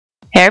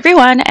Hey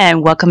everyone,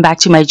 and welcome back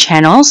to my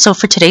channel. So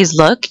for today's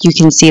look, you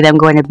can see that I'm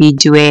going to be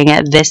doing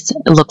this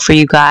look for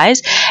you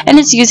guys, and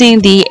it's using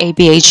the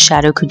ABH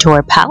Shadow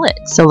Couture palette.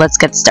 So let's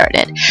get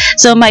started.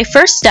 So my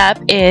first step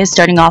is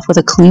starting off with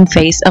a clean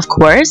face, of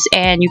course,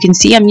 and you can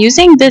see I'm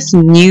using this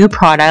new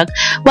product.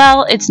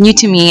 Well, it's new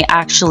to me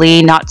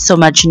actually, not so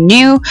much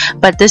new,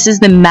 but this is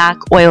the MAC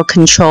Oil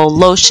Control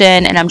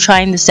Lotion, and I'm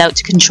trying this out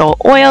to control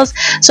oils.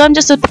 So I'm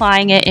just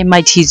applying it in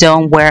my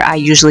T-zone where I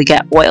usually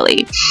get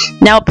oily.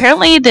 Now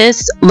apparently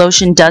this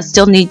lotion does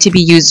still need to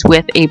be used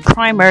with a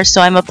primer,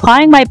 so I'm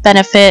applying my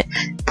Benefit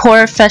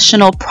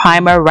Professional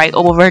Primer right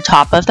over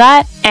top of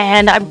that,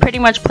 and I'm pretty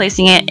much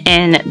placing it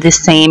in the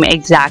same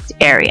exact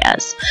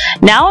areas.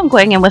 Now I'm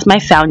going in with my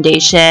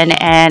foundation,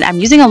 and I'm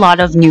using a lot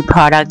of new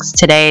products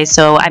today,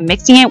 so I'm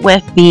mixing it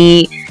with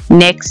the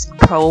NYX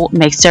Pro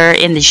Mixer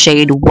in the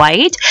shade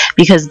White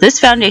because this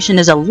foundation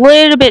is a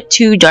little bit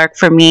too dark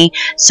for me,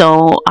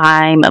 so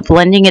I'm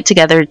blending it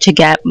together to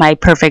get my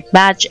perfect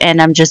match,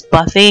 and I'm just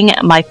buffing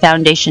my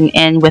foundation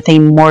in with a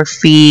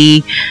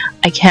Morphe,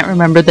 I can't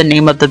remember the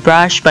name of the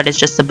brush, but it's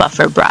just a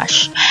buffer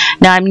brush.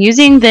 Now I'm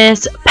using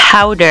this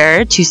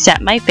powder to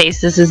set my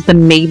face. This is the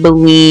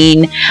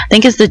Maybelline, I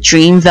think it's the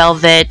Dream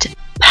Velvet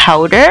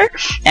powder,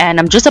 and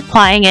I'm just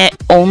applying it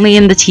only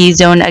in the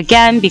T-zone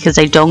again because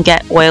I don't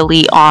get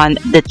oily on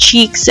the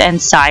cheeks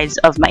and sides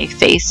of my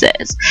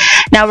faces.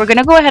 Now we're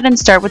gonna go ahead and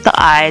start with the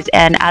eyes,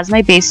 and as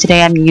my base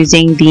today I'm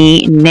using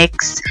the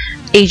NYX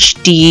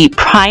HD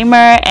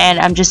primer, and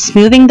I'm just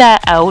smoothing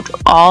that out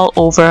all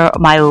over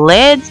my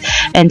lids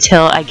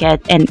until I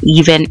get an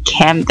even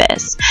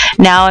canvas.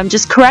 Now I'm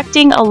just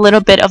correcting a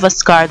little bit of a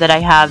scar that I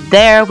have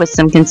there with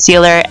some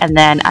concealer, and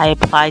then I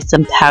apply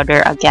some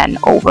powder again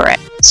over it.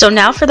 So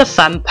now for the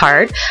fun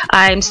part,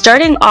 I'm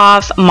starting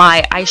off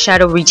my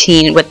eyeshadow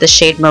routine with the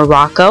shade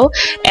Morocco,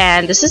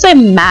 and this is a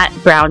matte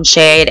brown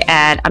shade,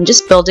 and I'm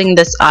just building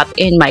this up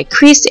in my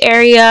crease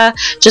area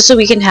just so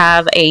we can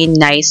have a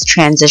nice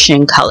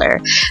transition color.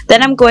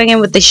 Then I'm going in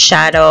with the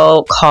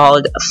shadow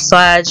called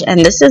Fudge,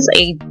 and this is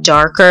a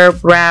darker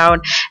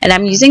brown, and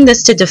I'm using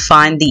this to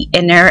define the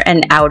inner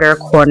and outer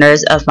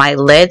corners of my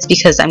lids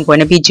because I'm going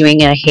to be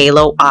doing a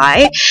halo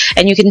eye,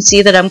 and you can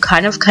see that I'm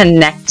kind of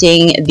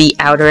connecting the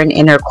outer and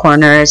inner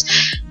corners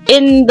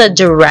in the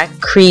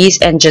direct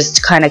crease and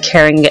just kind of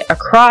carrying it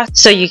across,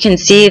 so you can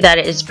see that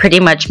it is pretty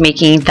much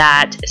making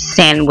that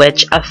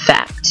sandwich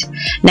effect.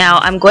 Now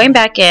I'm going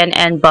back in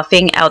and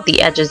buffing out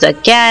the edges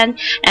again,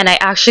 and I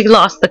actually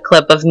lost the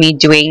clip of me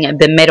doing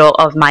the middle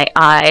of my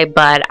eye,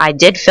 but I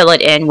did fill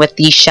it in with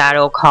the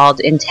shadow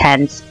called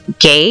Intense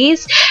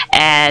Gaze.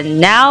 And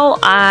now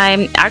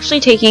I'm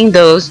actually taking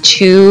those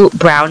two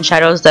brown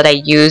shadows that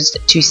I used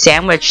to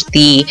sandwich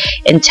the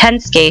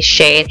Intense Gaze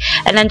shade,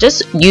 and I'm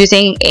just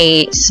using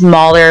a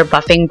smaller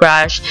buffing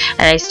brush,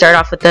 and I start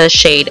off with the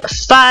shade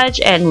Fudge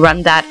and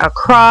run that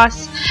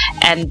across,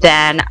 and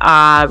then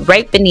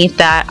right beneath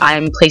that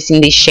I'm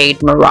placing the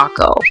shade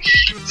Morocco.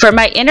 For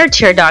my inner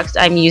tear ducts,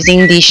 I'm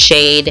using the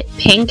shade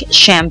Pink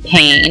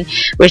Champagne,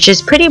 which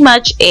is pretty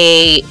much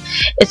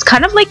it's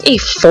kind of like a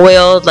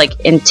foiled, like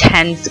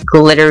intense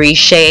glittery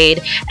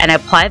shade, and I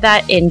apply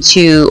that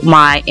into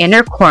my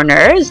inner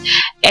corners.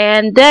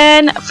 And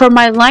then for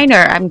my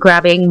liner, I'm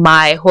grabbing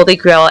my Holy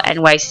Grail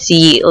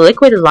NYC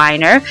liquid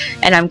liner,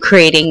 and I'm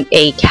creating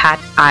a cat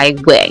eye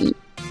wing.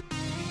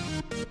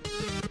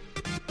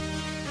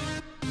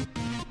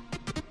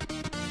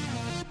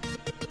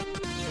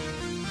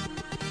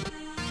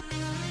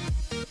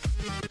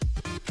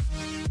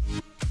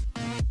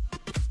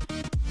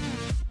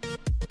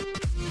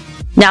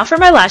 Now for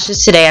my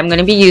lashes today, I'm going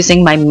to be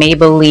using my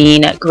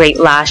Maybelline Great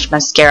Lash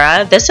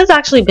Mascara. This has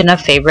actually been a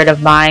favorite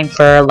of mine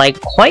for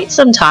like quite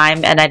some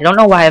time, and I don't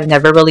know why I've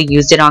never really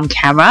used it on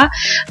camera,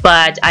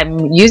 but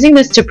I'm using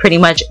this to pretty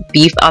much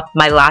beef up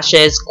my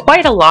lashes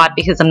quite a lot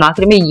because I'm not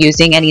going to be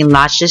using any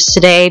lashes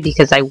today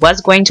because I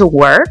was going to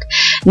work.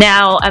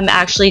 Now I'm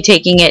actually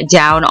taking it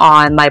down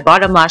on my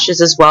bottom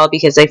lashes as well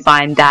because I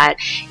find that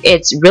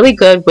it's really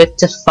good with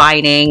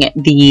defining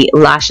the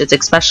lashes,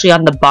 especially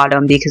on the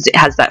bottom because it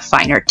has that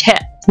finer tip.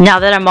 Now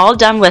that I'm all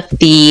done with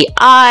the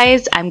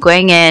eyes, I'm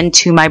going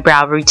into my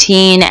brow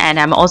routine, and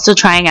I'm also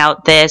trying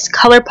out this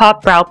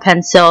ColourPop brow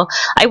pencil.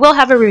 I will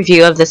have a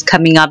review of this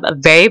coming up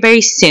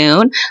very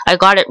soon. I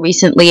got it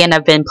recently and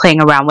I've been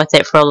playing around with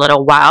it for a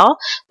little while.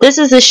 This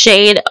is the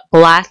shade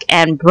Black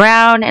and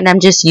Brown, and I'm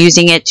just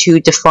using it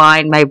to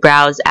define my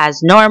brows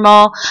as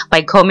normal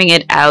by combing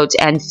it out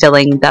and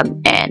filling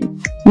them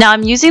in. Now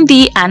I'm using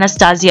the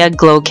Anastasia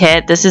Glow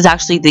Kit. This is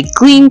actually the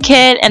Gleam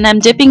Kit, and I'm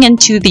dipping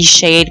into the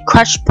shade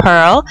Crushed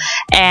Pearl,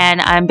 and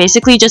I'm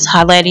basically just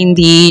highlighting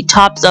the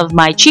tops of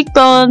my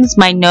cheekbones,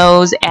 my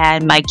nose,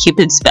 and my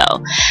Cupid's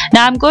bow.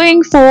 Now I'm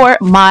going for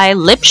my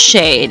lip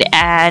shade,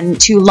 and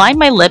to line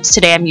my lips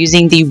today I'm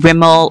using the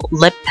Rimmel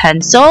Lip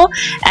Pencil,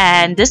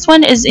 and this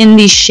one is in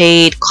the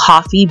shade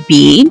Coffee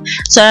Bean.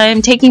 So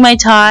I'm taking my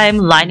time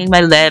lining my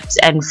lips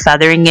and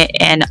feathering it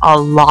in a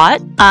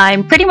lot.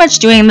 I'm pretty much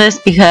doing this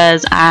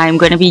because I'm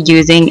going to be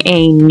using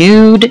a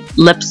nude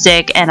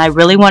lipstick, and I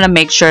really want to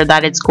make sure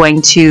that it's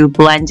going to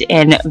blend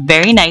in very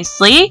very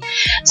nicely.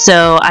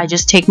 So I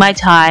just take my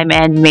time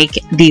and make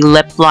the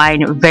lip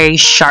line very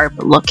sharp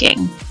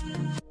looking.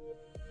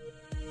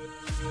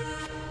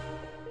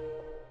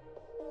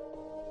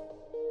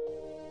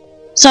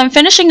 So I'm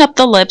finishing up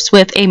the lips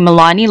with a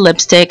Milani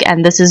lipstick,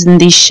 and this is in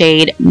the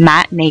shade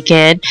Matte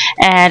Naked,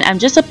 and I'm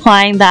just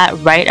applying that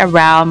right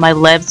around my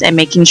lips and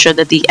making sure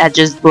that the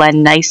edges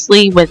blend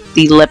nicely with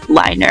the lip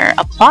liner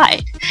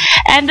applied.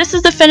 And this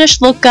is the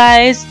finished look,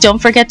 guys.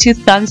 Don't forget to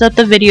thumbs up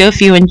the video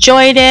if you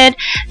enjoyed it.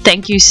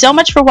 Thank you so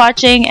much for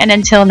watching, and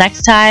until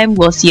next time,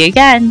 we'll see you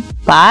again.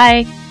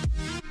 Bye!